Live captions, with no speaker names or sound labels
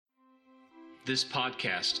This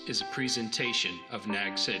podcast is a presentation of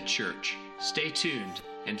Nags Head Church. Stay tuned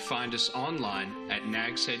and find us online at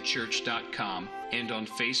nagsheadchurch.com and on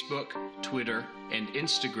Facebook, Twitter, and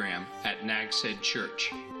Instagram at Nags Head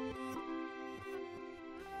Church.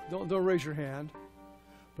 Don't raise your hand,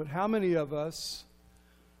 but how many of us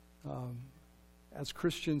as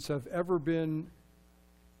Christians have ever been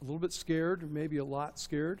a little bit scared, maybe a lot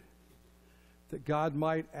scared, that God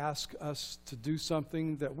might ask us to do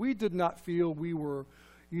something that we did not feel we were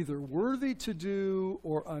either worthy to do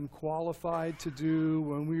or unqualified to do,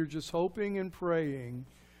 when we were just hoping and praying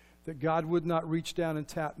that God would not reach down and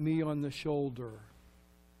tap me on the shoulder?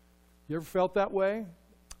 You ever felt that way?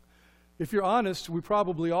 If you're honest, we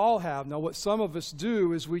probably all have. Now, what some of us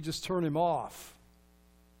do is we just turn him off.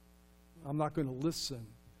 I'm not going to listen.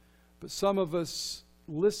 But some of us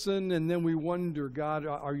listen, and then we wonder, God,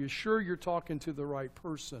 are you sure you're talking to the right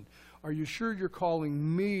person? Are you sure you're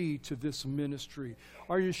calling me to this ministry?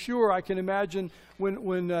 Are you sure? I can imagine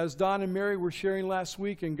when as Don and Mary were sharing last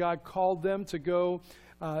week, and God called them to go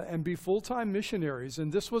and be full-time missionaries.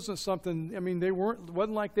 And this wasn't something, I mean,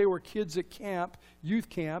 wasn't like they were kids at camp, youth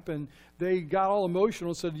camp, and they got all emotional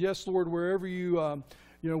and said, yes, Lord, wherever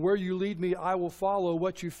where you lead me, I will follow.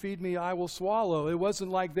 What you feed me, I will swallow. It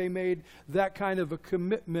wasn't like they made that kind of a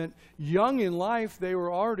commitment. Young in life, they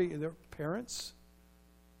were already their parents,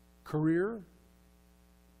 career.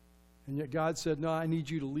 And yet God said, no, I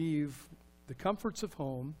need you to leave the comforts of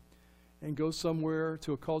home and go somewhere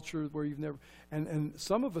to a culture where you've never. And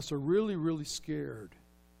some of us are really, really scared.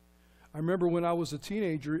 I remember when I was a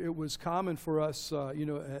teenager, it was common for us,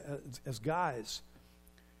 as guys.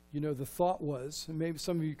 The thought was, and maybe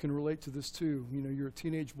some of you can relate to this too, you're a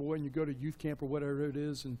teenage boy and you go to youth camp or whatever it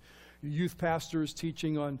is, and your youth pastor is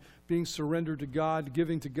teaching on being surrendered to God,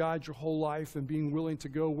 giving to God your whole life, and being willing to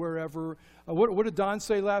go wherever. What did Don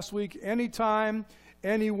say last week? Anytime,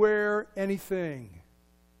 anywhere, anything.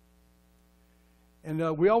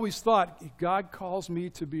 And we always thought, if God calls me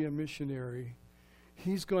to be a missionary,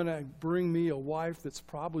 He's going to bring me a wife that's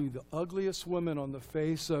probably the ugliest woman on the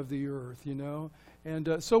face of the earth,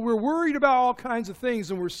 And so we're worried about all kinds of things,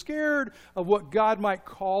 and we're scared of what God might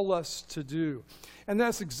call us to do. And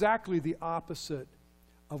that's exactly the opposite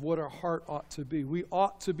of what our heart ought to be. We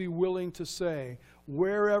ought to be willing to say,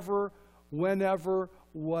 wherever, whenever,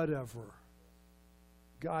 whatever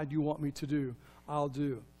God you want me to do, I'll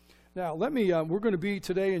do. Now, we're going to be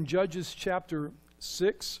today in Judges chapter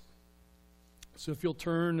 6. So if you'll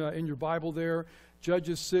turn in your Bible there,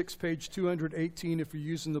 Judges 6, page 218, if you're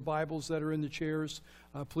using the Bibles that are in the chairs,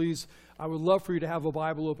 please, I would love for you to have a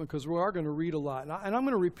Bible open, because we are going to read a lot. And I'm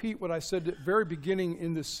going to repeat what I said at the very beginning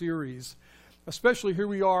in this series, especially here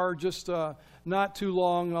we are just not too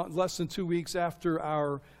long, less than 2 weeks after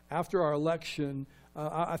our election.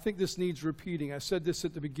 I think this needs repeating. I said this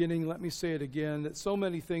at the beginning, let me say it again, that so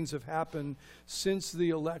many things have happened since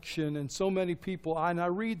the election, and so many people, and I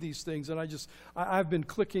read these things, and I've been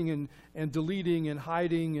clicking and deleting and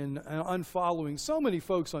hiding and unfollowing so many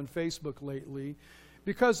folks on Facebook lately,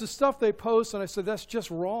 because the stuff they post, and I said, that's just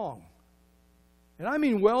wrong. And I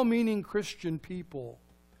mean well-meaning Christian people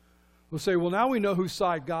will say, well, now we know whose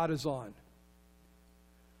side God is on.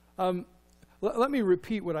 Let me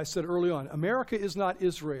repeat what I said early on. America is not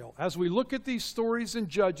Israel. As we look at these stories in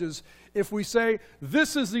Judges, if we say,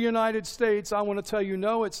 this is the United States, I want to tell you,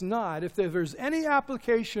 no, it's not. If there's any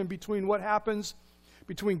application between what happens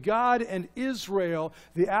between God and Israel,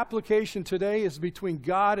 the application today is between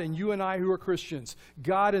God and you and I who are Christians,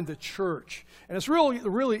 God and the church. And it's really,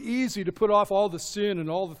 really easy to put off all the sin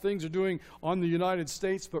and all the things they're doing on the United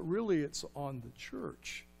States, but really it's on the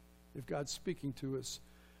church, if God's speaking to us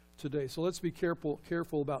today. So let's be careful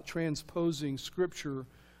about transposing Scripture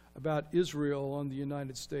about Israel on the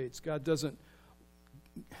United States. God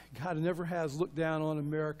never has looked down on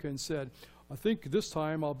America and said, I think this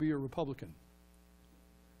time I'll be a Republican.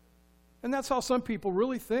 And that's how some people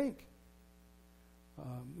really think.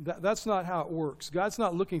 That's not how it works. God's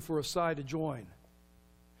not looking for a side to join.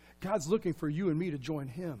 God's looking for you and me to join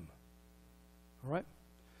Him. All right?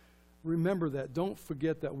 Remember that. Don't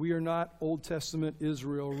forget that we are not Old Testament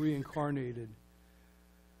Israel reincarnated.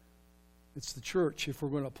 It's the church. If we're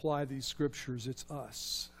going to apply these scriptures, it's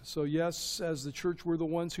us. So yes, as the church, we're the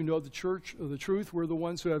ones who know the truth. We're the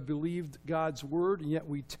ones who have believed God's word, and yet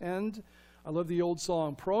we tend, I love the old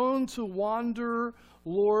song, prone to wander,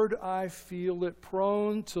 Lord, I feel it,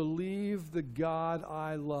 prone to leave the God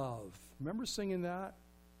I love. Remember singing that?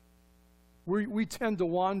 We tend to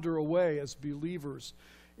wander away as believers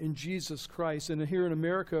in Jesus Christ. And here in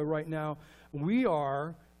America right now, we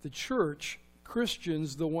are, the church,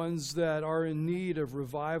 Christians, the ones that are in need of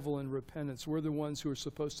revival and repentance. We're the ones who are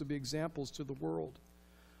supposed to be examples to the world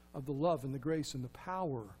of the love and the grace and the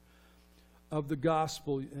power of the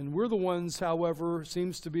gospel. And we're the ones, however,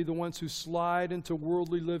 seems to be the ones who slide into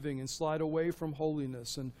worldly living and slide away from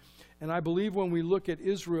holiness. And I believe when we look at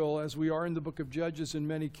Israel, as we are in the book of Judges in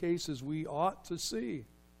many cases, we ought to see,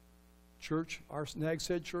 church, our Nags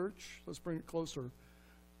Head Church, let's bring it closer.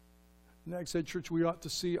 Nags Head Church, we ought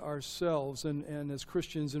to see ourselves and as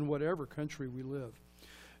Christians in whatever country we live.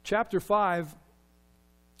 Chapter 5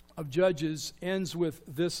 of Judges ends with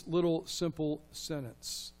this little simple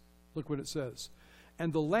sentence. Look what it says.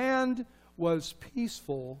 And the land was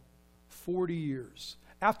peaceful 40 years.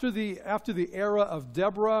 After the era of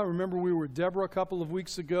Deborah, remember we were Deborah a couple of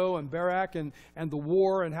weeks ago, and Barak and the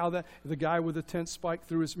war, and how the guy with the tent spike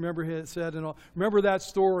through his head and all. Remember that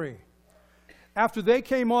story. After they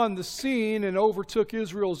came on the scene and overtook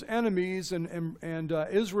Israel's enemies, and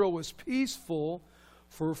Israel was peaceful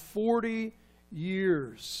for 40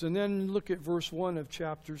 years. And then look at verse 1 of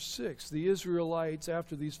chapter 6. The Israelites,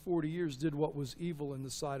 after these 40 years, did what was evil in the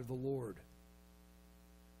sight of the Lord.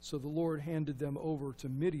 So the Lord handed them over to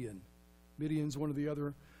Midian. Midian's one of the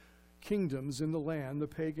other kingdoms in the land, the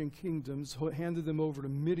pagan kingdoms, handed them over to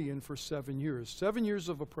Midian for 7 years. 7 years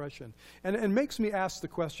of oppression. And makes me ask the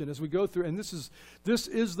question as we go through, and this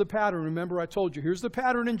is the pattern. Remember I told you, here's the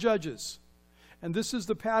pattern in Judges. And this is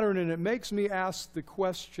the pattern, and it makes me ask the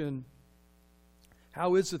question,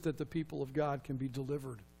 how is it that the people of God can be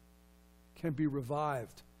delivered, can be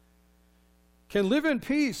revived, can live in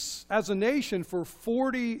peace as a nation for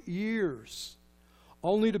 40 years,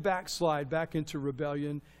 only to backslide back into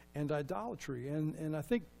rebellion and idolatry? And I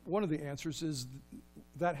think one of the answers is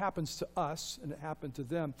that happens to us, and it happened to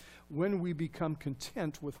them, when we become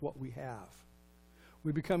content with what we have.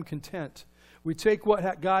 We become content. We take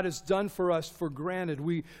what God has done for us for granted.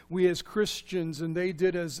 We as Christians, and they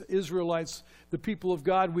did as Israelites, the people of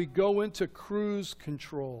God, we go into cruise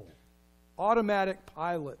control, automatic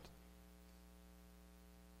pilot.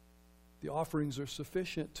 The offerings are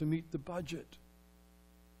sufficient to meet the budget.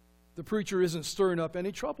 The preacher isn't stirring up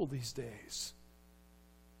any trouble these days.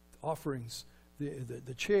 The offerings,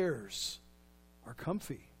 the chairs are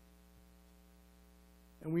comfy.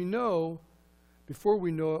 And we know, before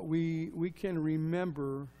we know it, we can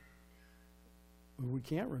remember, we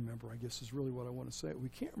can't remember, I guess is really what I want to say. We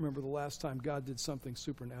can't remember the last time God did something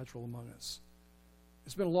supernatural among us.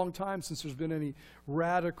 It's been a long time since there's been any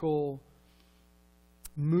radical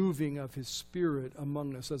moving of His Spirit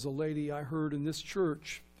among us. As a lady I heard in this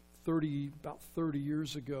church about 30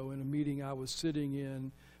 years ago in a meeting I was sitting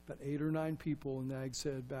in, about 8 or 9 people in Nags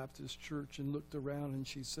Head Baptist Church, and looked around and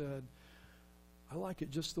she said, I like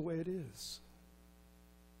it just the way it is.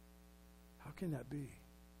 How can that be?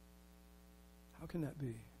 How can that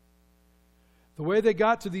be? The way they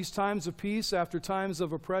got to these times of peace after times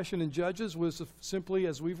of oppression and Judges was simply,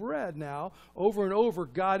 as we've read now, over and over,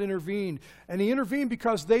 God intervened. And He intervened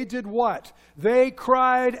because they did what? They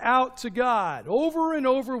cried out to God. Over and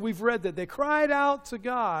over we've read that. They cried out to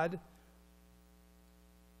God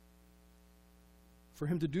for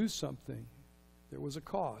Him to do something. There was a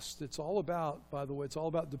cost. It's all about, by the way, it's all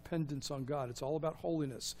about dependence on God. It's all about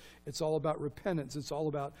holiness. It's all about repentance. It's all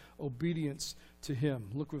about obedience to Him.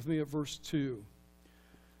 Look with me at verse 2.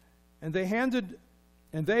 And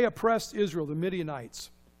they oppressed Israel, the Midianites.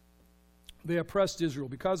 They oppressed Israel.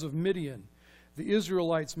 Because of Midian, the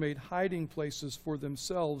Israelites made hiding places for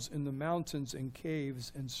themselves in the mountains and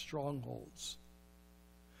caves and strongholds.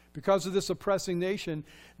 Because of this oppressing nation,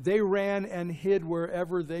 they ran and hid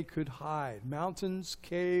wherever they could hide. Mountains,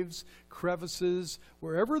 caves, crevices,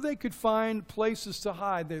 wherever they could find places to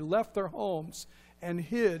hide, they left their homes and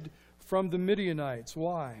hid from the Midianites.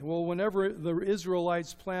 Why? Well, whenever the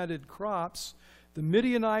Israelites planted crops, the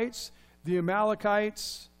Midianites, the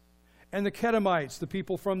Amalekites, and the Kedemites, the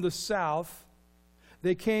people from the south,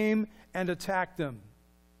 they came and attacked them.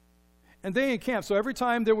 And they encamped. So every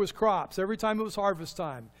time there was crops, every time it was harvest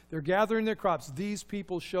time, they're gathering their crops, these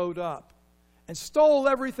people showed up and stole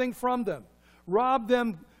everything from them, robbed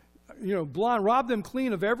them, robbed them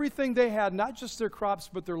clean of everything they had, not just their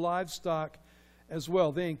crops, but their livestock as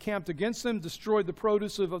well. They encamped against them, destroyed the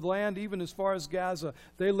produce of the land, even as far as Gaza.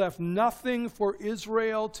 They left nothing for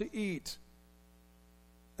Israel to eat,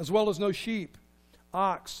 as well as no sheep,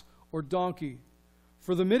 ox, or donkey.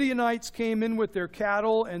 For the Midianites came in with their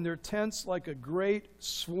cattle and their tents like a great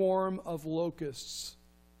swarm of locusts,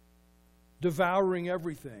 devouring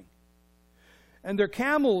everything. And their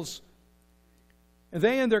camels,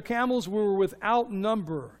 they and their camels were without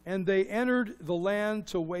number, and they entered the land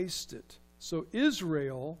to waste it. So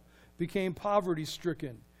Israel became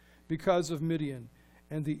poverty-stricken because of Midian,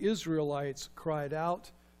 and the Israelites cried out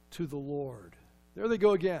to the Lord. There they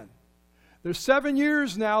go again. There's 7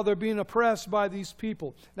 years now they're being oppressed by these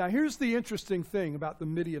people. Now here's the interesting thing about the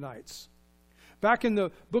Midianites. Back in the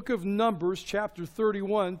book of Numbers, chapter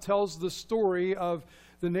 31, tells the story of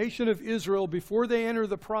the nation of Israel. Before they enter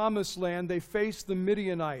the promised land, they face the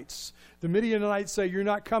Midianites. The Midianites say, "You're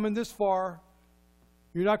not coming this far.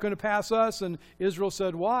 You're not going to pass us." And Israel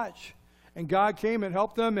said, "Watch." And God came and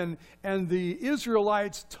helped them, and the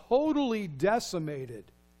Israelites totally decimated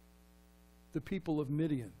the people of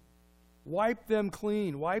Midian. Wiped them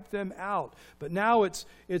clean, wiped them out. But now it's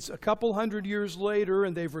a couple hundred years later,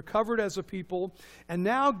 and they've recovered as a people. And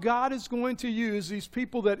now God is going to use these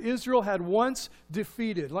people that Israel had once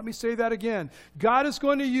defeated. Let me say that again. God is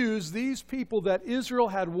going to use these people that Israel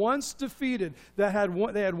had once defeated, they had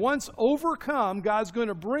once overcome. God's going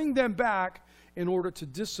to bring them back in order to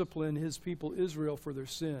discipline his people Israel for their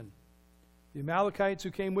sin. The Amalekites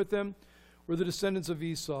who came with them were the descendants of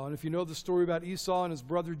Esau. And if you know the story about Esau and his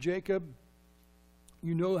brother Jacob,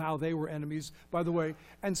 you know how they were enemies, by the way,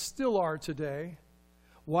 and still are today.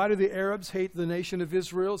 Why do the Arabs hate the nation of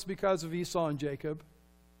Israel? It's because of Esau and Jacob.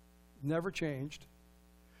 Never changed.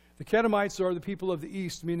 The Kedemites are the people of the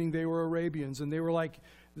east, meaning they were Arabians, and they were like,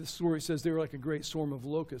 this story says they were like a great swarm of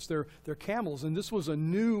locusts. They're camels, and this was a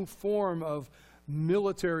new form of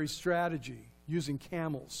military strategy, using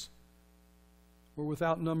camels. Were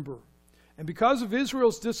without number. And because of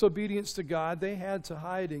Israel's disobedience to God, they had to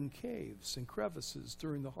hide in caves and crevices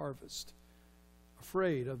during the harvest,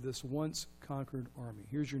 afraid of this once conquered army.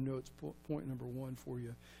 Here's your notes. Point number 1 for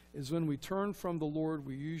you is when we turn from the Lord,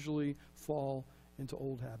 we usually fall into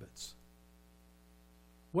old habits.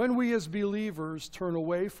 When we as believers turn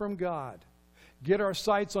away from God, get our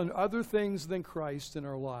sights on other things than Christ in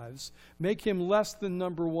our lives, make him less than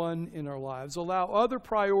number one in our lives, allow other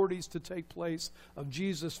priorities to take place of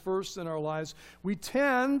Jesus first in our lives, we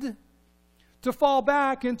tend to fall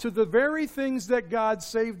back into the very things that God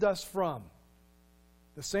saved us from.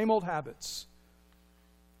 The same old habits.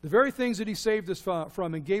 The very things that he saved us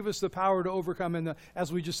from and gave us the power to overcome, and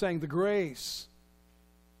as we just sang, the grace.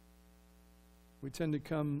 We tend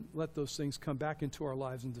to let those things come back into our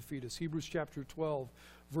lives and defeat us. Hebrews chapter 12,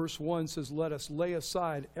 verse 1 says, "Let us lay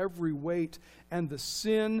aside every weight and the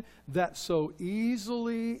sin that so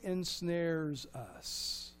easily ensnares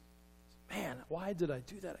us." Man, why did I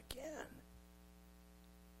do that again?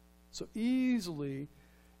 So easily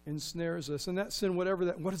ensnares us. And that sin,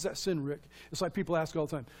 what is that sin, Rick? It's like people ask all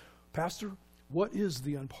the time, "Pastor, what is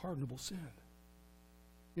the unpardonable sin?"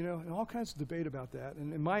 You know, and all kinds of debate about that.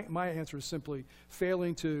 And my answer is simply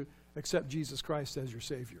failing to accept Jesus Christ as your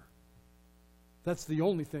Savior. That's the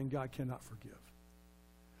only thing God cannot forgive.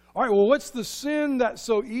 All right, well, what's the sin that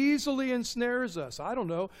so easily ensnares us? I don't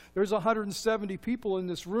know. There's 170 people in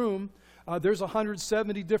this room. There's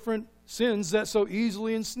 170 different sins that so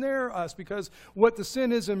easily ensnare us, because what the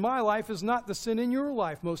sin is in my life is not the sin in your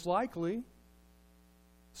life, most likely.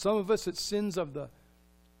 Some of us, it's sins of the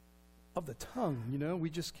tongue, you know. We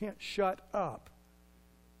just can't shut up.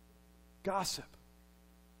 Gossip.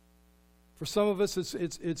 For some of us,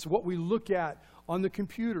 it's what we look at on the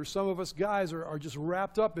computer. Some of us guys are just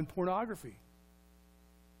wrapped up in pornography.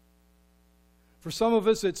 For some of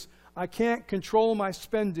us, it's, I can't control my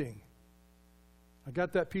spending. I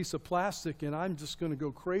got that piece of plastic and I'm just going to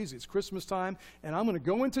go crazy. It's Christmas time and I'm going to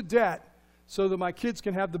go into debt so that my kids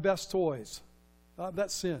can have the best toys.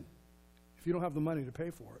 That's sin, if you don't have the money to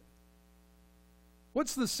pay for it.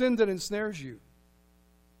 What's the sin that ensnares you?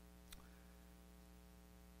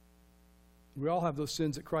 We all have those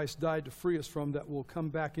sins that Christ died to free us from that will come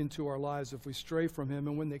back into our lives if we stray from him.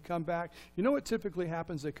 And when they come back, you know what typically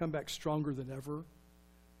happens? They come back stronger than ever.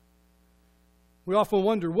 We often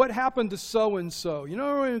wonder, what happened to so-and-so? You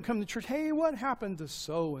know, when we come to church, hey, what happened to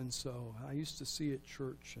so-and-so? I used to see at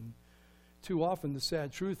church, and too often the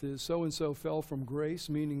sad truth is so-and-so fell from grace,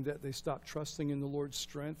 meaning that they stopped trusting in the Lord's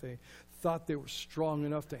strength. They thought they were strong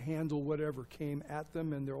enough to handle whatever came at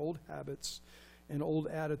them, and their old habits and old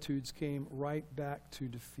attitudes came right back to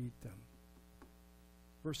defeat them.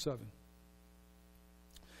 Verse 7.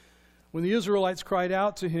 When the Israelites cried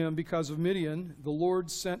out to him because of Midian, the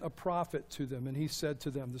Lord sent a prophet to them, and he said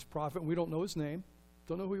to them, this prophet, we don't know his name,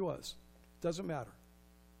 don't know who he was, doesn't matter.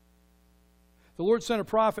 The Lord sent a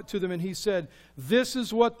prophet to them, and he said, this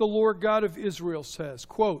is what the Lord God of Israel says,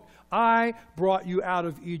 quote, I brought you out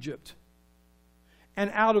of Egypt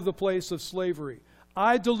and out of the place of slavery.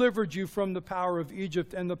 I delivered you from the power of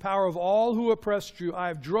Egypt and the power of all who oppressed you.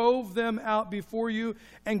 I drove them out before you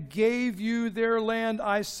and gave you their land.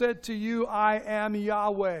 I said to you, I am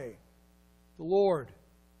Yahweh. the Lord.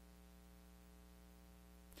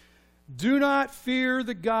 Do not fear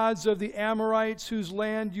the gods of the Amorites whose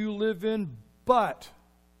land you live in, but,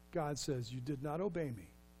 God says, you did not obey me.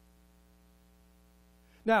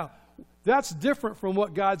 Now, that's different from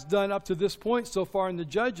what God's done up to this point so far in the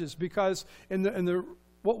Judges, because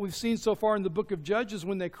what we've seen so far in the book of Judges,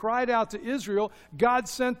 when they cried out to Israel, God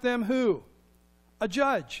sent them who? A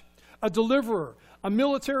judge, a deliverer, a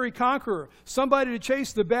military conqueror, somebody to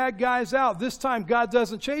chase the bad guys out. This time, God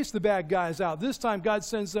doesn't chase the bad guys out. This time, God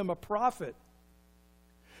sends them a prophet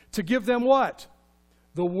to give them what?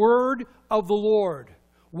 The word of the Lord.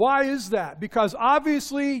 Why is that? Because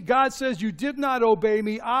obviously, God says, you did not obey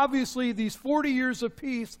me. Obviously, these 40 years of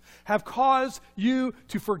peace have caused you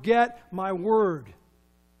to forget my word.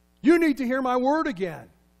 You need to hear my word again.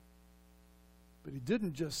 But he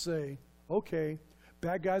didn't just say, okay,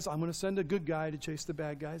 bad guys, I'm going to send a good guy to chase the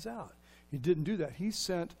bad guys out. He didn't do that. He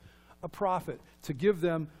sent a prophet to give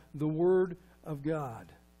them the word of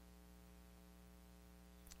God.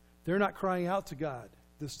 They're not crying out to God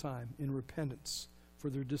this time in repentance for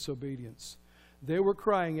their disobedience. They were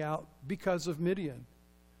crying out because of Midian.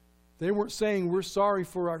 They weren't saying, we're sorry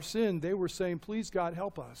for our sin. They were saying, please, God,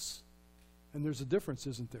 help us. And there's a difference,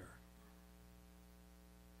 isn't there?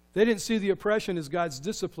 They didn't see the oppression as God's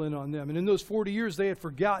discipline on them. And in those 40 years, they had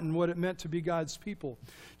forgotten what it meant to be God's people.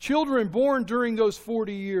 Children born during those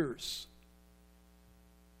 40 years.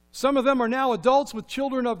 Some of them are now adults with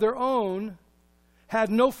children of their own, had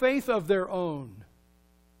no faith of their own.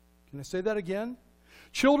 Can I say that again?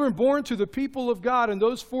 Children born to the people of God in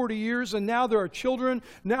those 40 years, and now there are children.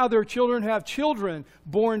 Now their children have children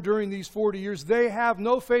born during these 40 years. They have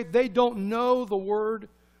no faith. They don't know the Word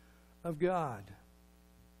of God.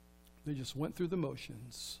 They just went through the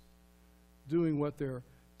motions, doing what their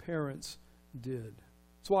parents did.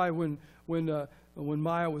 That's why when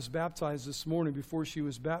Maya was baptized this morning, before she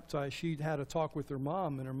was baptized, she had a talk with her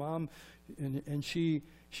mom, and her mom, and she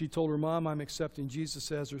told her mom, I'm accepting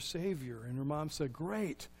Jesus as her Savior. And her mom said,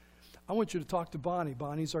 great. I want you to talk to Bonnie.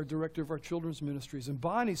 Bonnie's our director of our children's ministries. And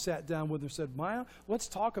Bonnie sat down with her and said, Maya, let's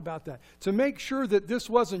talk about that. To make sure that this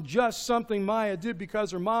wasn't just something Maya did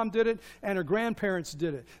because her mom did it and her grandparents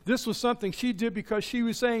did it. This was something she did because she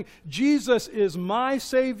was saying, Jesus is my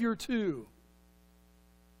Savior too.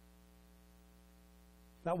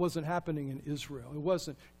 That wasn't happening in Israel.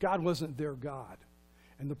 God wasn't their God.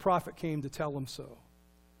 And the prophet came to tell them so.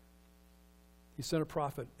 He sent a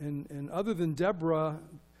prophet. And other than Deborah,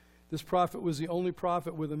 this prophet was the only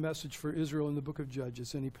prophet with a message for Israel in the book of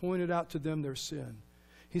Judges. And he pointed out to them their sin.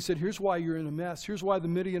 He said, here's why you're in a mess. Here's why the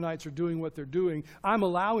Midianites are doing what they're doing. I'm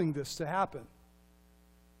allowing this to happen.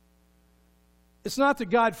 It's not that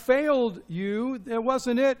God failed you. It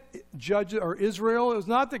wasn't it, Judge or Israel. It was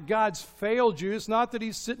not that God's failed you. It's not that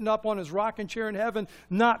he's sitting up on his rocking chair in heaven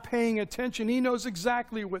not paying attention. He knows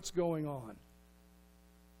exactly what's going on.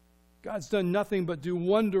 God's done nothing but do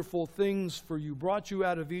wonderful things for you, brought you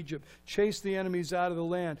out of Egypt, chased the enemies out of the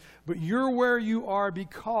land. But you're where you are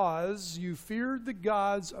because you feared the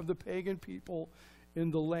gods of the pagan people in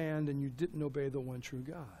the land and you didn't obey the one true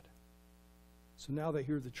God. So now they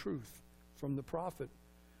hear the truth from the prophet.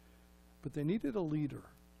 But they needed a leader.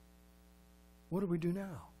 What do we do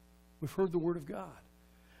now? We've heard the word of God.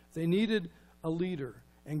 They needed a leader.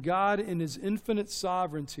 And God, in his infinite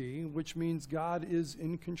sovereignty, which means God is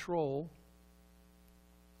in control,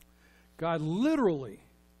 God literally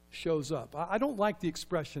shows up. I don't like the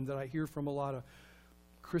expression that I hear from a lot of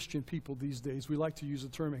Christian people these days. We like to use the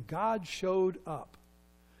term, and God showed up.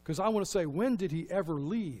 Because I want to say, when did he ever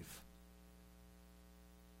leave?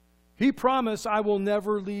 He promised, I will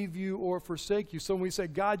never leave you or forsake you. So when we say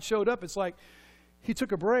God showed up, it's like he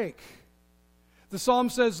took a break. The psalm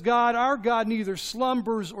says, God, our God, neither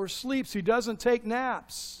slumbers or sleeps. He doesn't take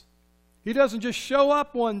naps. He doesn't just show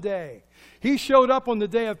up one day. He showed up on the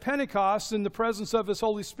day of Pentecost in the presence of his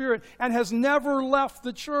Holy Spirit and has never left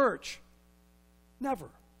the church. Never.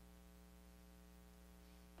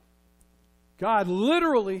 God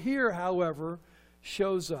literally here, however,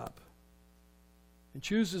 shows up and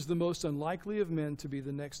chooses the most unlikely of men to be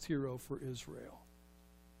the next hero for Israel.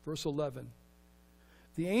 Verse 11.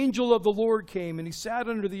 The angel of the Lord came, and he sat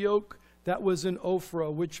under the oak that was in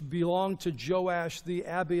Ophrah, which belonged to Joash the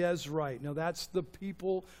Abiezrite. Now that's the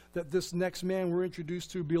people that this next man we're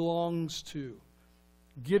introduced to belongs to.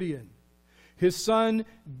 Gideon. His son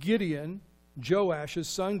Gideon, Joash's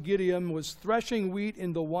son Gideon, was threshing wheat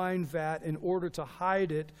in the wine vat in order to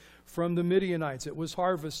hide it from the Midianites. It was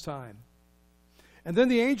harvest time. And then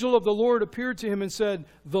the angel of the Lord appeared to him and said,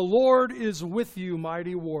 the Lord is with you,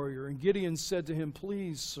 mighty warrior. And Gideon said to him,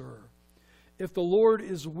 please, sir, if the Lord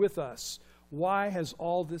is with us, Why has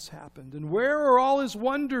all this happened? And where are all his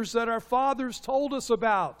wonders that our fathers told us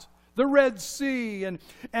about? The Red Sea and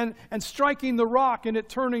striking the rock and it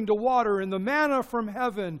turning to water and the manna from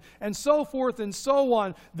heaven and so forth and so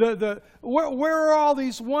on. Where are all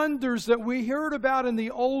these wonders that we heard about in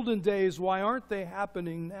the olden days? Why aren't they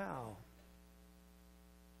happening now?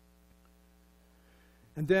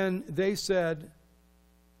 And then they said,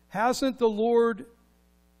 hasn't the Lord,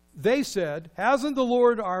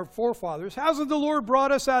 our forefathers, hasn't the Lord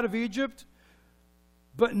brought us out of Egypt?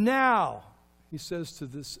 But now, he says to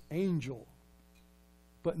this angel,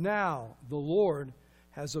 but now the Lord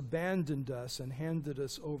has abandoned us and handed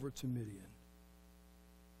us over to Midian.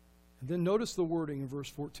 And then notice the wording in verse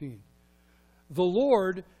 14. The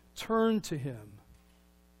Lord turned to him.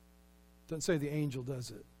 Doesn't say the angel,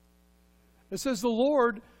 does it? It says the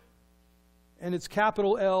Lord, and it's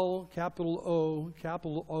capital L, capital O,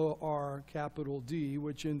 capital O-R, capital D,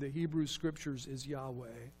 which in the Hebrew Scriptures is Yahweh,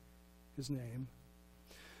 his name.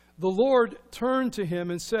 The Lord turned to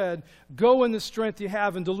him and said, go in the strength you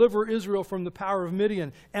have and deliver Israel from the power of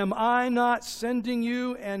Midian. Am I not sending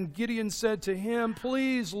you? And Gideon said to him,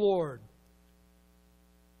 please, Lord.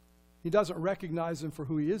 He doesn't recognize him for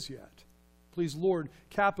who he is yet. Please, Lord,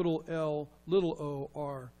 capital L, little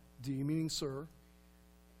O-R-D, meaning sir.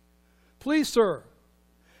 Please, sir,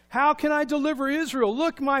 how can I deliver Israel?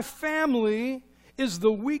 Look, my family is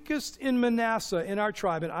the weakest in Manasseh, in our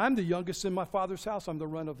tribe, and I'm the youngest in my father's house. I'm the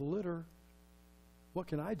run of the litter. What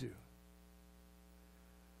can I do?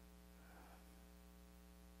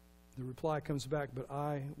 The reply comes back, but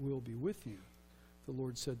I will be with you. The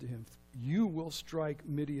Lord said to him, you will strike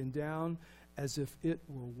Midian down as if it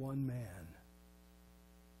were one man.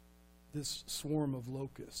 This swarm of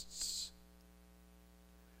locusts.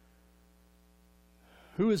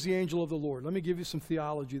 Who is the angel of the Lord? Let me give you some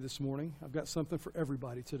theology this morning. I've got something for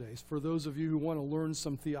everybody today. For those of you who want to learn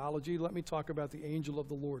some theology, let me talk about the angel of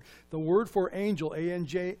the Lord. The word for angel,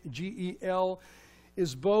 A-N-G-E-L,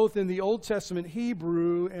 is both in the Old Testament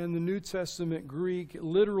Hebrew and the New Testament Greek. It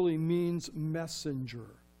literally means messenger.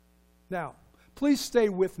 Now, please stay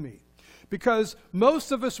with me, because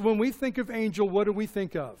most of us, when we think of angel, what do we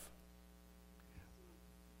think of?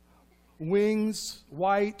 Wings,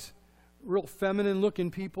 white, real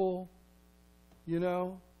feminine-looking people, you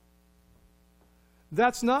know.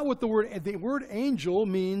 That's not what the word angel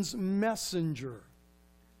means messenger.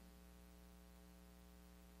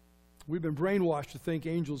 We've been brainwashed to think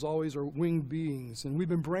angels always are winged beings, and we've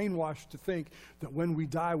been brainwashed to think that when we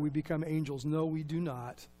die we become angels. No, we do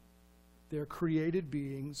not. They're created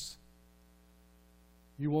beings.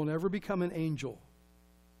 You will never become an angel.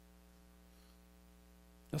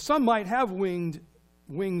 Now, some might have wings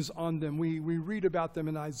on them. We read about them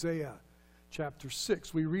in Isaiah chapter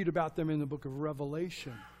 6. We read about them in the book of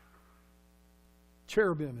Revelation.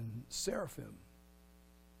 Cherubim and seraphim.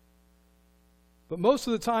 But most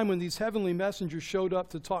of the time when these heavenly messengers showed up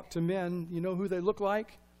to talk to men, you know who they look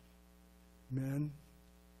like? Men.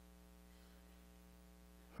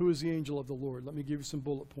 Who is the angel of the Lord? Let me give you some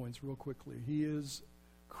bullet points real quickly. He is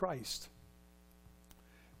Christ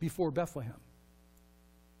before Bethlehem.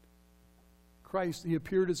 Christ, he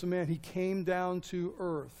appeared as a man. He came down to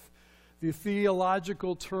earth. The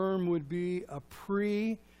theological term would be a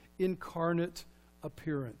pre-incarnate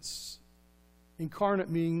appearance. Incarnate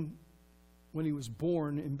meaning when he was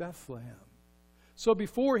born in Bethlehem. So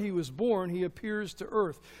before he was born, he appears to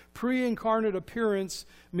earth. Pre-incarnate appearance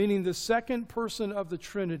meaning the second person of the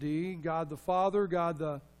Trinity, God the Father, God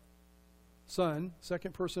the Son,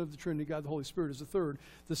 second person of the Trinity, God the Holy Spirit is the third.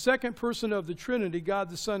 The second person of the Trinity, God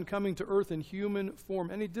the Son, coming to earth in human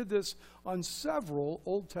form. And he did this on several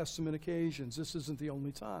Old Testament occasions. This isn't the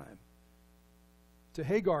only time. To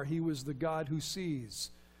Hagar, he was the God who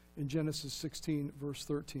sees in Genesis 16, verse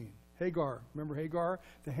 13. Hagar, remember Hagar,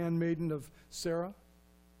 the handmaiden of Sarah?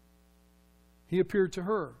 He appeared to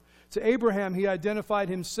her. To Abraham, he identified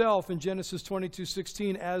himself in Genesis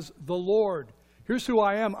 22:16 as the Lord. Here's who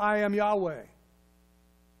I am Yahweh,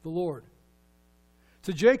 the Lord.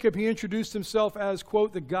 To Jacob, he introduced himself as,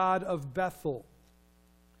 quote, the God of Bethel.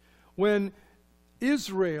 When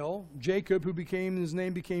Israel, Jacob, his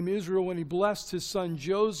name became Israel, when he blessed his son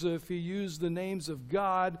Joseph, he used the names of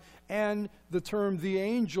God and the term the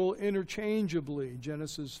angel interchangeably,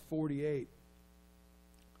 Genesis 48.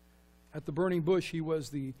 At the burning bush, he was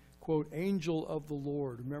the, quote, angel of the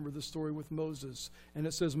Lord. Remember the story with Moses. And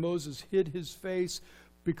it says Moses hid his face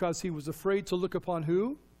because he was afraid to look upon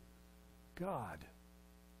who? God.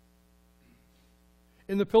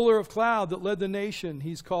 In the pillar of cloud that led the nation,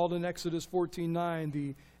 he's called in Exodus 14:9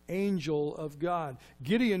 the angel of God.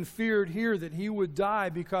 Gideon feared here that he would die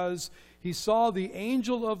because he saw the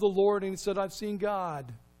angel of the Lord and he said, I've seen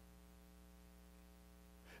God.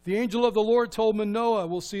 The angel of the Lord told Manoah,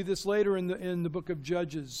 we'll see this later in the book of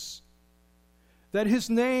Judges, that his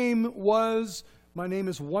name was, my name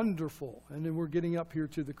is Wonderful. And then we're getting up here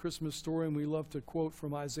to the Christmas story, and we love to quote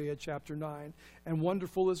from Isaiah chapter 9. And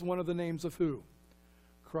Wonderful is one of the names of who?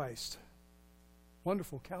 Christ.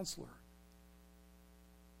 Wonderful Counselor.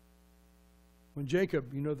 When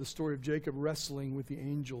Jacob, you know the story of Jacob wrestling with the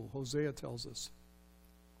angel, Hosea tells us,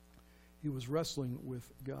 he was wrestling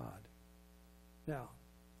with God. Now,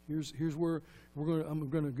 here's where I'm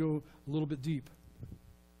going to go a little bit deep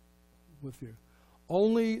with you.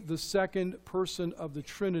 Only the second person of the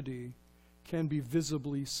Trinity can be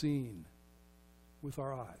visibly seen with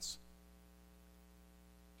our eyes.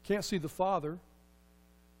 You can't see the Father.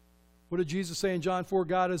 What did Jesus say in John 4?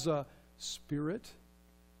 God is a spirit,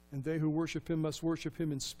 and they who worship him must worship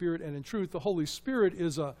him in spirit and in truth. The Holy Spirit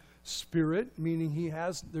is a spirit, meaning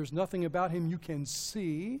there's nothing about him you can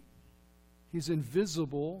see. He's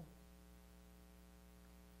invisible.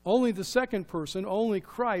 Only the second person, only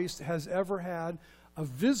Christ, has ever had a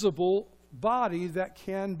visible body that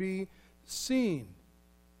can be seen.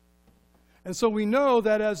 And so we know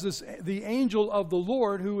that as the angel of the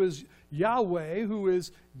Lord, who is Yahweh, who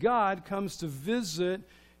is God, comes to visit,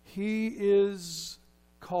 he is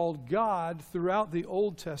called God throughout the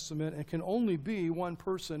Old Testament and can only be one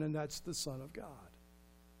person, and that's the Son of God.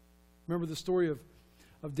 Remember the story of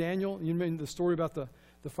Daniel? You mean the story about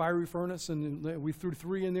the fiery furnace, and we threw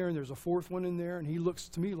 3 in there, and there's a 4th one in there, and he looks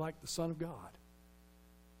to me like the Son of God,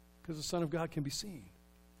 because the Son of God can be seen.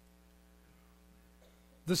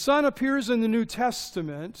 The Son appears in the New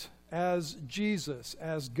Testament as Jesus,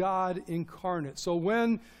 as God incarnate. So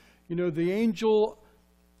when, the angel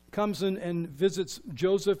comes in and visits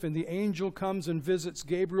Joseph, and the angel comes and visits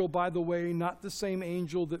Gabriel, by the way, not the same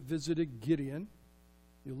angel that visited Gideon.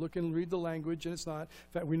 You look and read the language, and it's not. In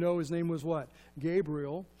fact, we know his name was what?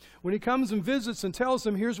 Gabriel. When he comes and visits and tells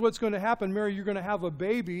him, here's what's going to happen, Mary, you're going to have a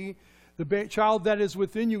baby. The child that is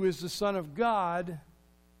within you is the Son of God.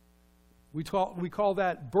 We call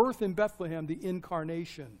that birth in Bethlehem the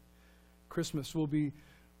incarnation. Christmas will be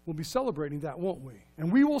celebrating that, won't we?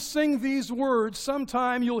 And we will sing these words.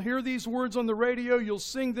 Sometime you'll hear these words on the radio. You'll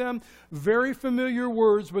sing them. Very familiar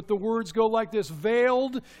words, but the words go like this: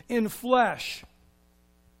 veiled in flesh,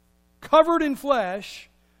 covered in flesh,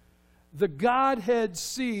 the Godhead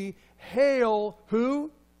see. Hail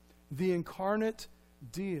who? The incarnate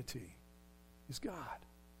deity is God.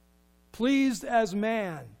 Pleased as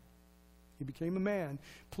man. He became a man.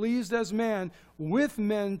 Pleased as man, with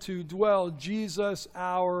men to dwell, Jesus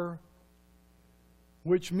our,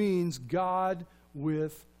 which means God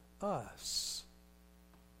with us.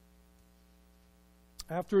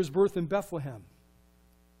 After his birth in Bethlehem,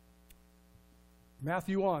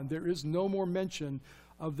 Matthew on, there is no more mention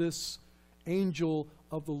of this angel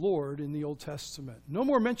of the Lord in the Old Testament. No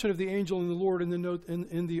more mention of the angel and the Lord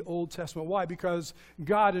in the Old Testament. Why? Because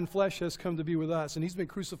God in flesh has come to be with us, and he's been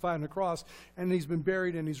crucified on the cross, and he's been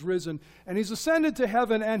buried, and he's risen, and he's ascended to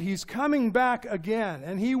heaven, and he's coming back again,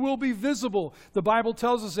 and he will be visible. The Bible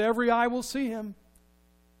tells us every eye will see him.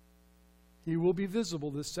 He will be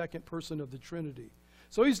visible, this second person of the Trinity.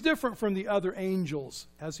 So he's different from the other angels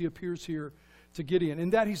as he appears here to Gideon, in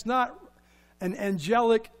that he's not an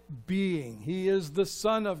angelic being. He is the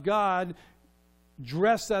Son of God,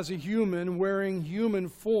 dressed as a human, wearing human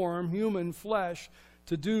form, human flesh,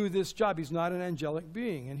 to do this job. He's not an angelic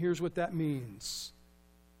being. And here's what that means.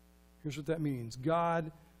 Here's what that means.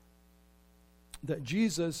 God, that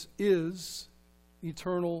Jesus is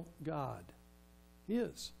eternal God. He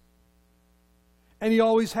is. And he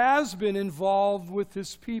always has been involved with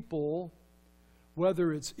his people,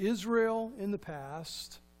 whether it's Israel in the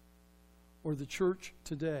past or the church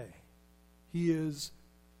today. He is,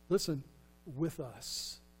 listen, with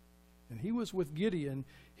us. And he was with Gideon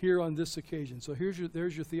here on this occasion. So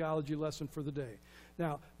there's your theology lesson for the day.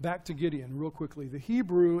 Now, back to Gideon real quickly. The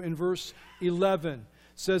Hebrew in verse 11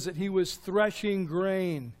 says that he was threshing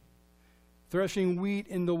grain, threshing wheat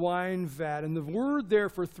in the wine vat. And the word there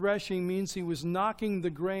for threshing means he was knocking the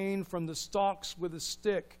grain from the stalks with a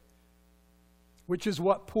stick, which is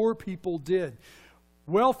what poor people did.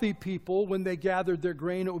 Wealthy people, when they gathered their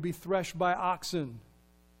grain, it would be threshed by oxen.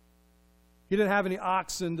 He didn't have any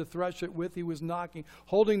oxen to thresh it with. He was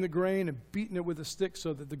holding the grain and beating it with a stick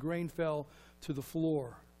so that the grain fell to the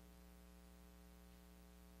floor.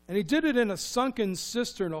 And he did it in a sunken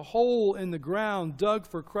cistern, a hole in the ground dug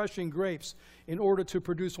for crushing grapes in order to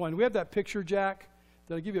produce wine. We have that picture, Jack.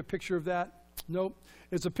 Did I give you a picture of that? Nope.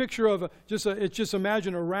 It's a picture of just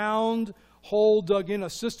imagine a round hole dug in a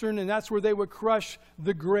cistern, and that's where they would crush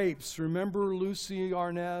the grapes. Remember Lucy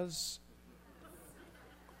Arnaz?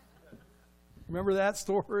 Remember that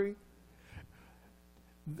story?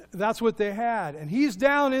 That's what they had. And he's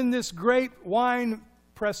down in this grape wine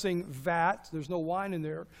pressing vat. There's no wine in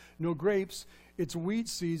there, no grapes. It's wheat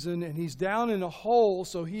season, and he's down in a hole,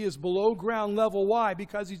 so he is below ground level. Why?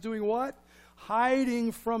 Because he's doing what?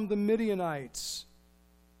 Hiding from the Midianites.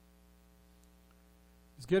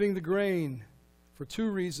 He's getting the grain for two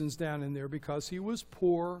reasons down in there: because he was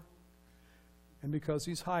poor and because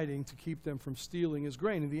he's hiding to keep them from stealing his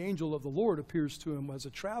grain. And the angel of the Lord appears to him as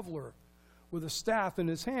a traveler with a staff in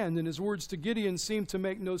his hand, and his words to Gideon seemed to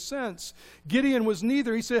make no sense. Gideon was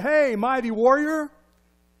neither. He said, "Hey, mighty warrior."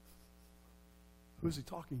 Who's he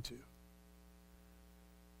talking to?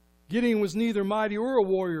 Gideon was neither mighty or a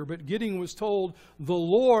warrior, but Gideon was told, "The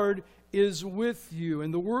Lord is with you."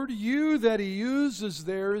 And the word "you" that he uses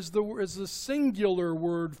there is the singular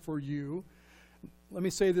word for you. Let me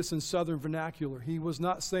say this in Southern vernacular. He was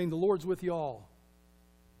not saying the Lord's with y'all.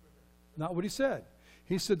 Not what he said.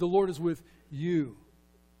 He said the Lord is with you,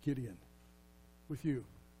 Gideon. With you.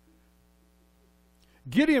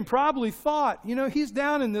 Gideon probably thought, he's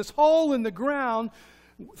down in this hole in the ground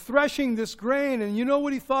threshing this grain, and you know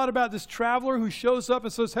what he thought about this traveler who shows up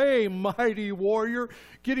and says, "Hey, mighty warrior."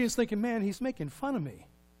 Gideon's thinking, man, he's making fun of me.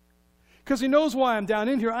 Because he knows why I'm down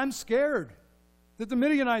in here. I'm scared that the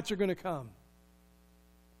Midianites are going to come.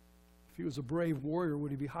 If he was a brave warrior,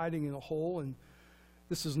 would he be hiding in a hole? And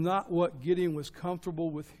this is not what Gideon was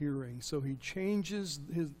comfortable with hearing. So he changes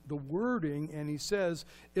the wording, and he says,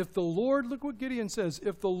 if the Lord, look what Gideon says,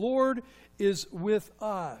 if the Lord is with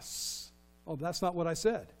us. Oh, that's not what I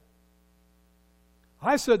said.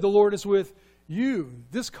 I said the Lord is with you.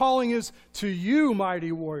 This calling is to you,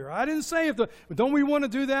 mighty warrior. I didn't say don't we want to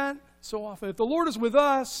do that so often? If the Lord is with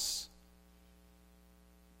us,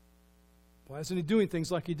 why isn't he doing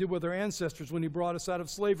things like he did with our ancestors when he brought us out of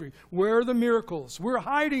slavery? Where are the miracles? We're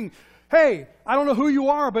hiding. Hey, I don't know who you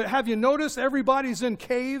are, but have you noticed everybody's in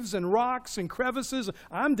caves and rocks and crevices?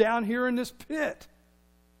 I'm down here in this pit.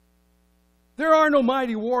 There are no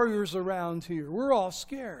mighty warriors around here. We're all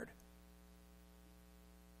scared.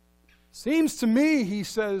 Seems to me, he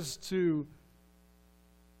says to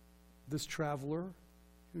this traveler,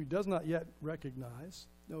 who he does not yet recognize,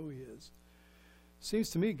 no, he is.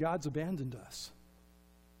 Seems to me God's abandoned us.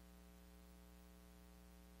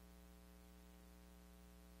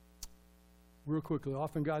 Real quickly,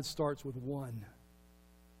 often God starts with one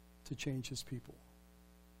to change his people.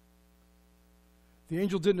 The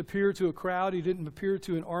angel didn't appear to a crowd. He didn't appear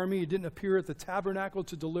to an army. He didn't appear at the tabernacle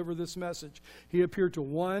to deliver this message. He appeared to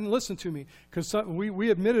one, listen to me, because we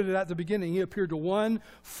admitted it at the beginning. He appeared to one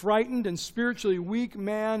frightened and spiritually weak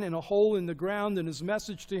man in a hole in the ground, and his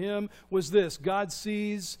message to him was this: God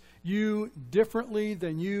sees you differently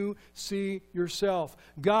than you see yourself.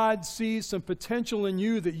 God sees some potential in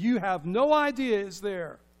you that you have no idea is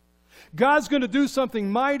there. God's going to do something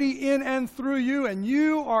mighty in and through you, and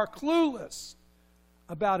you are clueless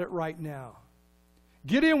about it right now.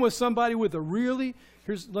 Gideon was somebody with a really,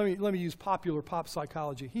 let me use popular pop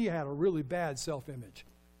psychology. He had a really bad self-image.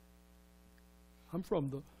 I'm from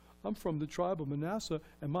the tribe of Manasseh,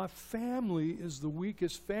 and my family is the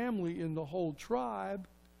weakest family in the whole tribe,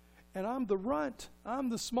 and I'm the runt. I'm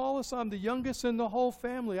the smallest. I'm the youngest in the whole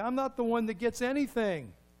family. I'm not the one that gets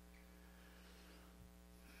anything.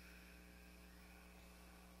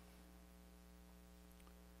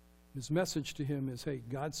 His message to him is, hey,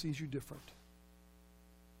 God sees you different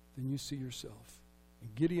than you see yourself.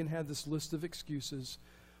 And Gideon had this list of excuses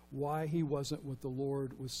why he wasn't what the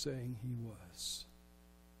Lord was saying he was.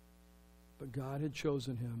 But God had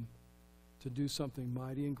chosen him to do something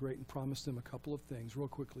mighty and great and promised him a couple of things. Real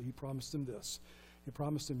quickly, he promised him this. He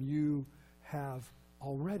promised him, you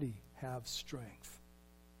already have strength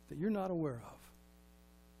that you're not aware of.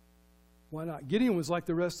 Why not? Gideon was like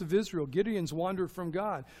the rest of Israel. Gideon's wandered from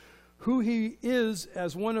God. Who he is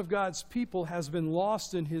as one of God's people has been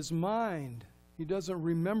lost in his mind. He doesn't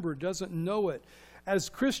remember, doesn't know it. As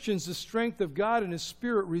Christians, the strength of God and his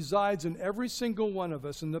Spirit resides in every single one of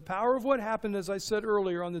us. And the power of what happened, as I said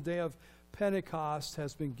earlier, on the day of Pentecost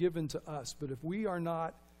has been given to us. But if we are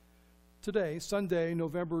not today, Sunday,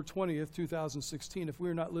 November 20th, 2016, if we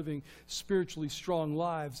are not living spiritually strong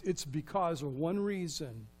lives, it's because of one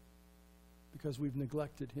reason: because we've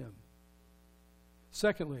neglected him.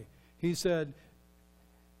 Secondly, he said,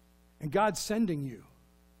 and God's sending you.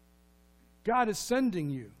 God is sending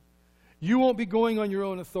you. You won't be going on your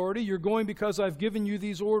own authority. You're going because I've given you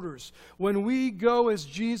these orders. When we go as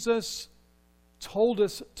Jesus told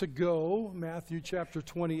us to go, Matthew chapter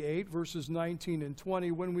 28, verses 19 and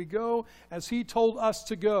 20, when we go as He told us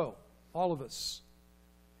to go, all of us,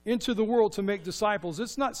 into the world to make disciples,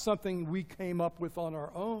 it's not something we came up with on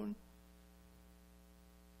our own.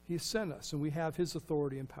 He sent us, and we have His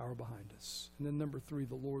authority and power behind us. And then number 3,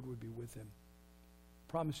 the Lord would be with him.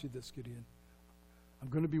 I promise you this, Gideon. I'm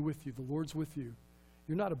going to be with you. The Lord's with you.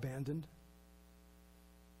 You're not abandoned.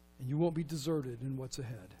 And you won't be deserted in what's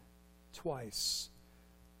ahead. Twice,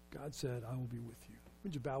 God said, I will be with you.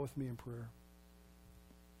 Would you bow with me in prayer?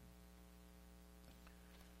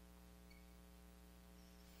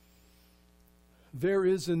 There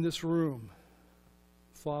is in this room,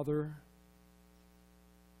 Father,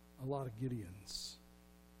 a lot of Gideons.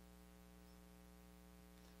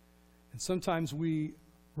 And sometimes we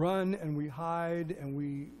run and we hide and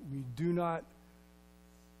we do not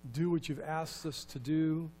do what you've asked us to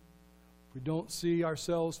do. We don't see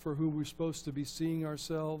ourselves for who we're supposed to be seeing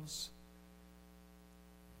ourselves.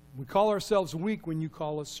 We call ourselves weak when you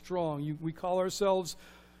call us strong. We call ourselves,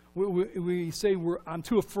 we say, I'm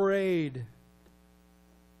too afraid.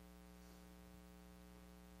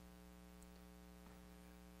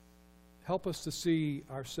 Help us to see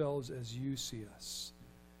ourselves as you see us.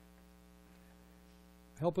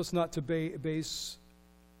 Help us not to base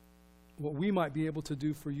what we might be able to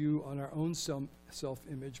do for you on our own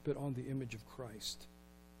self-image, but on the image of Christ.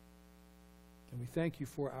 And we thank you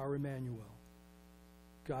for our Emmanuel,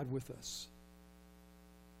 God with us.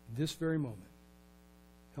 In this very moment,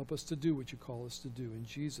 help us to do what you call us to do. In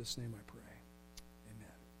Jesus' name I pray.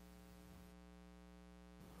 Amen.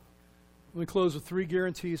 Let me close with 3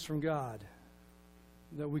 guarantees from God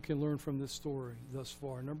that we can learn from this story thus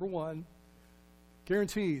far. Number 1,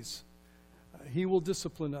 guarantees. He will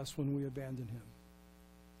discipline us when we abandon Him.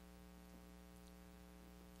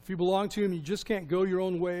 If you belong to Him, you just can't go your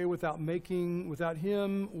own way without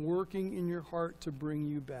Him working in your heart to bring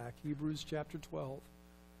you back. Hebrews chapter 12,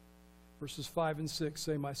 verses 5 and 6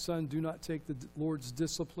 say, My son, do not take the Lord's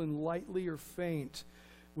discipline lightly or faint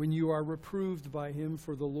when you are reproved by Him,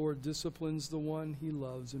 for the Lord disciplines the one He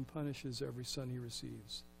loves and punishes every son He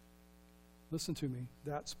receives. Listen to me.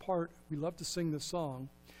 That's part, we love to sing this song.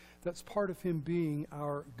 That's part of Him being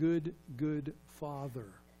our good, good Father.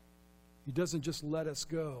 He doesn't just let us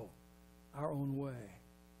go our own way.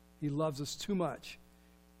 He loves us too much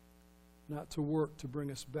not to work to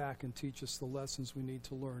bring us back and teach us the lessons we need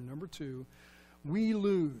to learn. Number 2, we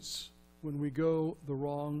lose when we go the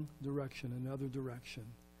wrong direction, another direction.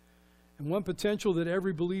 And one potential that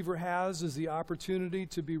every believer has is the opportunity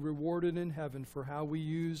to be rewarded in heaven for how we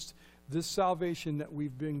used this salvation that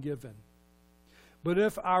we've been given. But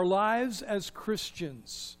if our lives as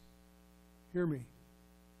Christians, hear me,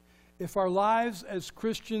 if our lives as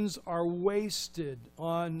Christians are wasted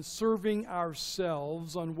on serving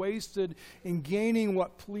ourselves, on wasted in gaining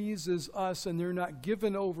what pleases us, and they're not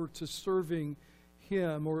given over to serving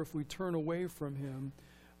Him, or if we turn away from Him,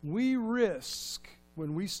 we risk,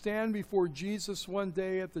 when we stand before Jesus one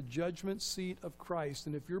day at the judgment seat of Christ,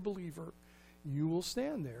 and if you're a believer, you will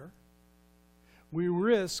stand there, we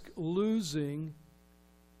risk losing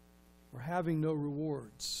or having no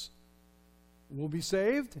rewards. We'll be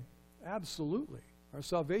saved? Absolutely. Our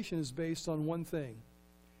salvation is based on one thing,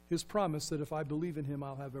 His promise that if I believe in Him,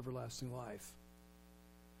 I'll have everlasting life.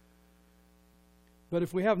 But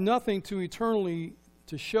if we have nothing to eternally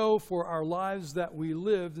to show for our lives that we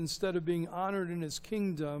lived, instead of being honored in His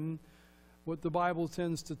kingdom, what the Bible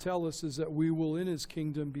tends to tell us is that we will in His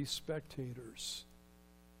kingdom be spectators,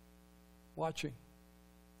 watching,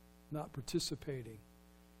 not participating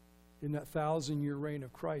in that 1,000-year reign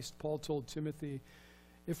of Christ. Paul told Timothy,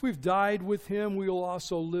 if we've died with Him, we will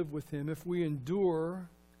also live with Him. If we endure,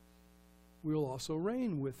 we will also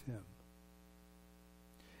reign with Him.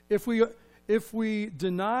 If we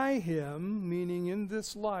deny Him, meaning in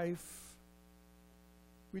this life,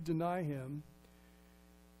 we deny Him,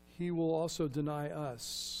 He will also deny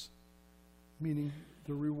us, meaning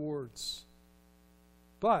the rewards.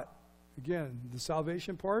 But, again, the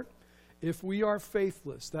salvation part, if we are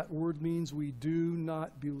faithless, that word means we do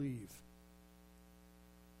not believe.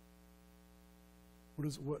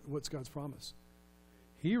 What's God's promise?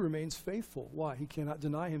 He remains faithful. Why? He cannot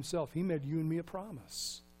deny Himself. He made you and me a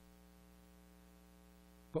promise.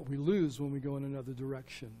 But we lose when we go in another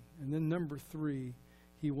direction. And then number 3,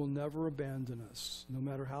 He will never abandon us, no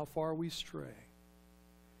matter how far we stray.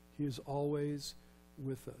 He is always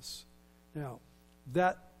with us. Now,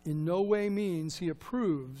 that in no way means He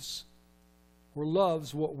approves or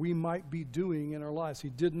loves what we might be doing in our lives. He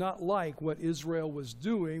did not like what Israel was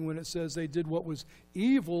doing when it says they did what was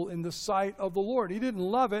evil in the sight of the Lord. He didn't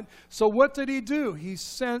love it. So what did he do? He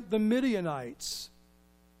sent the Midianites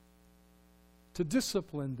to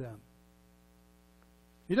discipline them.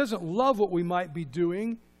 He doesn't love what we might be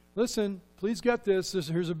doing. Listen, please get this.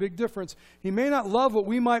 Here's a big difference. He may not love what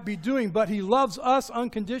we might be doing, but he loves us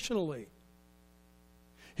unconditionally.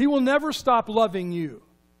 He will never stop loving you.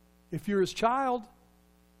 If you're his child,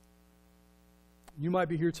 you might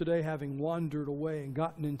be here today having wandered away and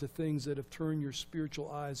gotten into things that have turned your spiritual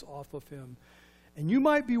eyes off of him. And you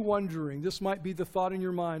might be wondering, this might be the thought in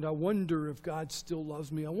your mind, I wonder if God still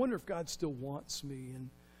loves me. I wonder if God still wants me. And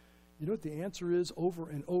you know what the answer is over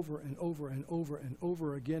and over and over and over and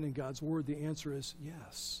over again in God's Word? The answer is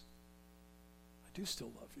yes. I do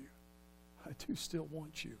still love you. I do still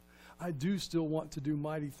want you. I do still want to do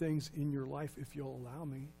mighty things in your life if you'll allow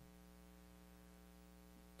me.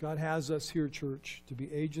 God has us here, church, to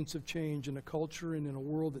be agents of change in a culture and in a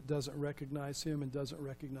world that doesn't recognize him and doesn't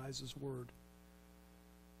recognize his word.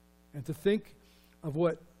 And to think of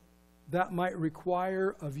what that might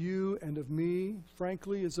require of you and of me,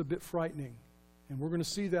 frankly, is a bit frightening. And we're going to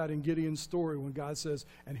see that in Gideon's story when God says,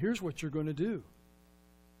 and here's what you're going to do.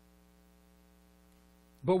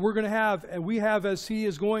 But we're going to have, and we have as he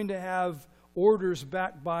is going to have, orders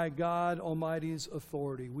backed by God Almighty's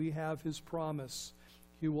authority. We have his promise.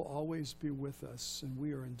 He will always be with us, and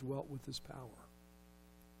we are indwelt with his power.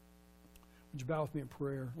 Would you bow with me in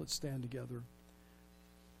prayer? Let's stand together.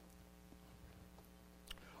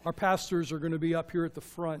 Our pastors are going to be up here at the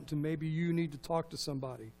front, and maybe you need to talk to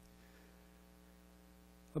somebody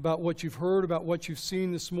about what you've heard, about what you've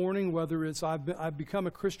seen this morning, whether it's I've become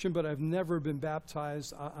a Christian, but I've never been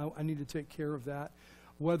baptized. I need to take care of that.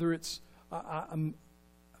 Whether it's I'm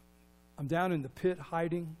down in the pit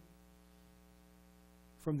hiding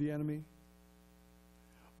from the enemy.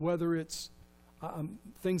 Whether it's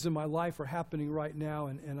things in my life are happening right now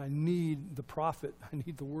and I need the prophet, I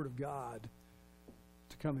need the Word of God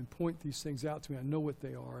to come and point these things out to me. I know what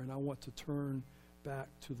they are and I want to turn back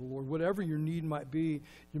to the Lord. Whatever your need might be,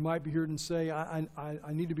 you might be here and say, I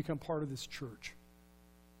need to become part of this church.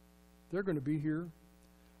 They're going to be here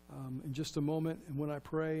in just a moment, and when I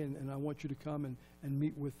pray, and I want you to come and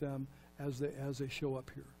meet with them as they show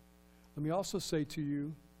up here. Let me also say to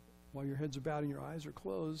you, while your heads are bowed and your eyes are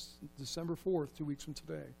closed, December 4th, 2 weeks from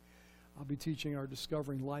today, I'll be teaching our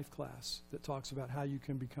Discovering Life class that talks about how you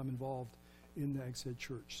can become involved in Nags Head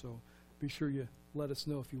Church. So be sure you let us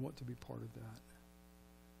know if you want to be part of that.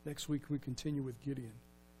 Next week we continue with Gideon.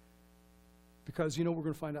 Because we're going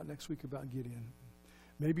to find out next week about Gideon.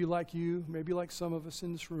 Maybe like you, maybe like some of us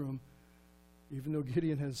in this room, even though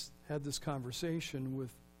Gideon has had this conversation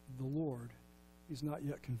with the Lord, he's not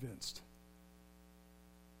yet convinced.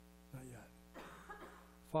 Not yet.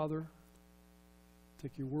 Father,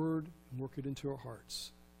 take your word and work it into our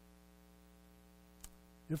hearts.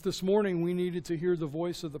 If this morning we needed to hear the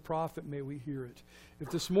voice of the prophet, may we hear it. If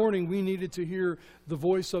this morning we needed to hear the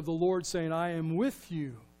voice of the Lord saying, I am with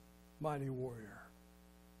you, mighty warrior,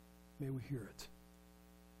 may we hear it.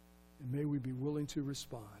 And may we be willing to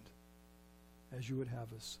respond as you would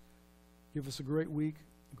have us. Give us a great week,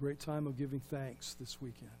 a great time of giving thanks this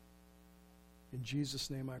weekend. In Jesus'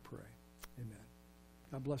 name I pray. Amen.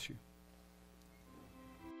 God bless you.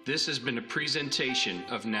 This has been a presentation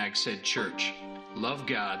of Nags Head Church. Love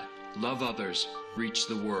God, love others, reach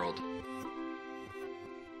the world.